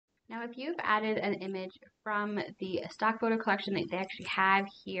Now, if you've added an image from the stock photo collection that they actually have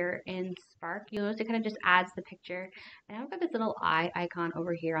here in Spark, you'll notice it kind of just adds the picture. And I've got this little eye icon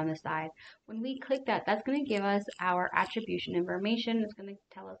over here on the side. When we click that, that's going to give us our attribution information. It's going to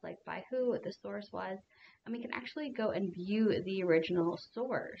tell us like by who, what the source was. And we can actually go and view the original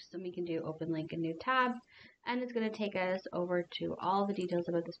source. And we can do open link in new tab. And it's going to take us over to all the details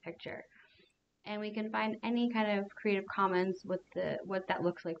about this picture. And we can find any kind of Creative Commons with what that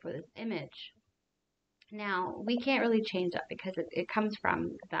looks like for this image. Now, we can't really change that because it comes from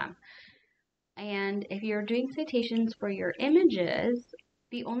them. And if you're doing citations for your images,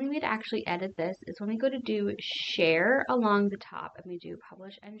 the only way to actually edit this is when we go to do share along the top and we do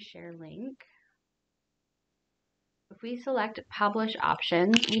publish and share link. If we select publish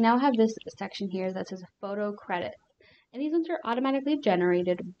options, we now have this section here that says photo credits. And these ones are automatically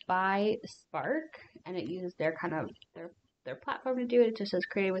generated by Spark, and it uses their their platform to do it. It just says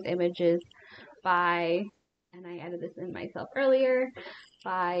created with images by, and I added this in myself earlier,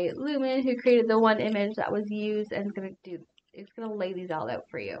 by Lumen, who created the one image that was used, and it's gonna lay these all out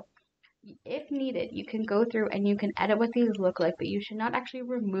for you. If needed, you can go through and you can edit what these look like, but you should not actually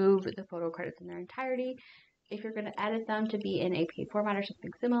remove the photo credits in their entirety. If you're going to edit them to be in a paid format or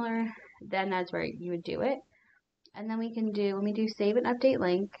something similar, then that's where you would do it. And then we can do, when we do save and update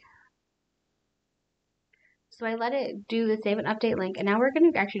link, so I let it do the save and update link, and now we're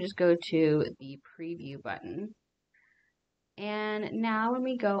going to actually just go to the preview button. And now when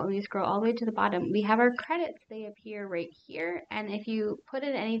we go and we scroll all the way to the bottom, we have our credits. They appear right here. And if you put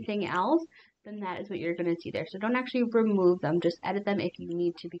in anything else, then that is what you're going to see there. So don't actually remove them, just edit them if you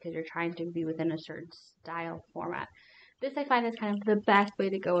need to because you're trying to be within a certain style format. This I find is kind of the best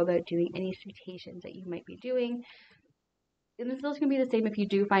way to go about doing any citations that you might be doing. And this is also going to be the same if you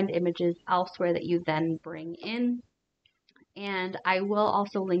do find images elsewhere that you then bring in. And I will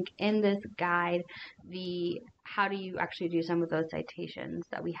also link in this guide the how do you actually do some of those citations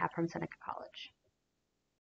that we have from Seneca College.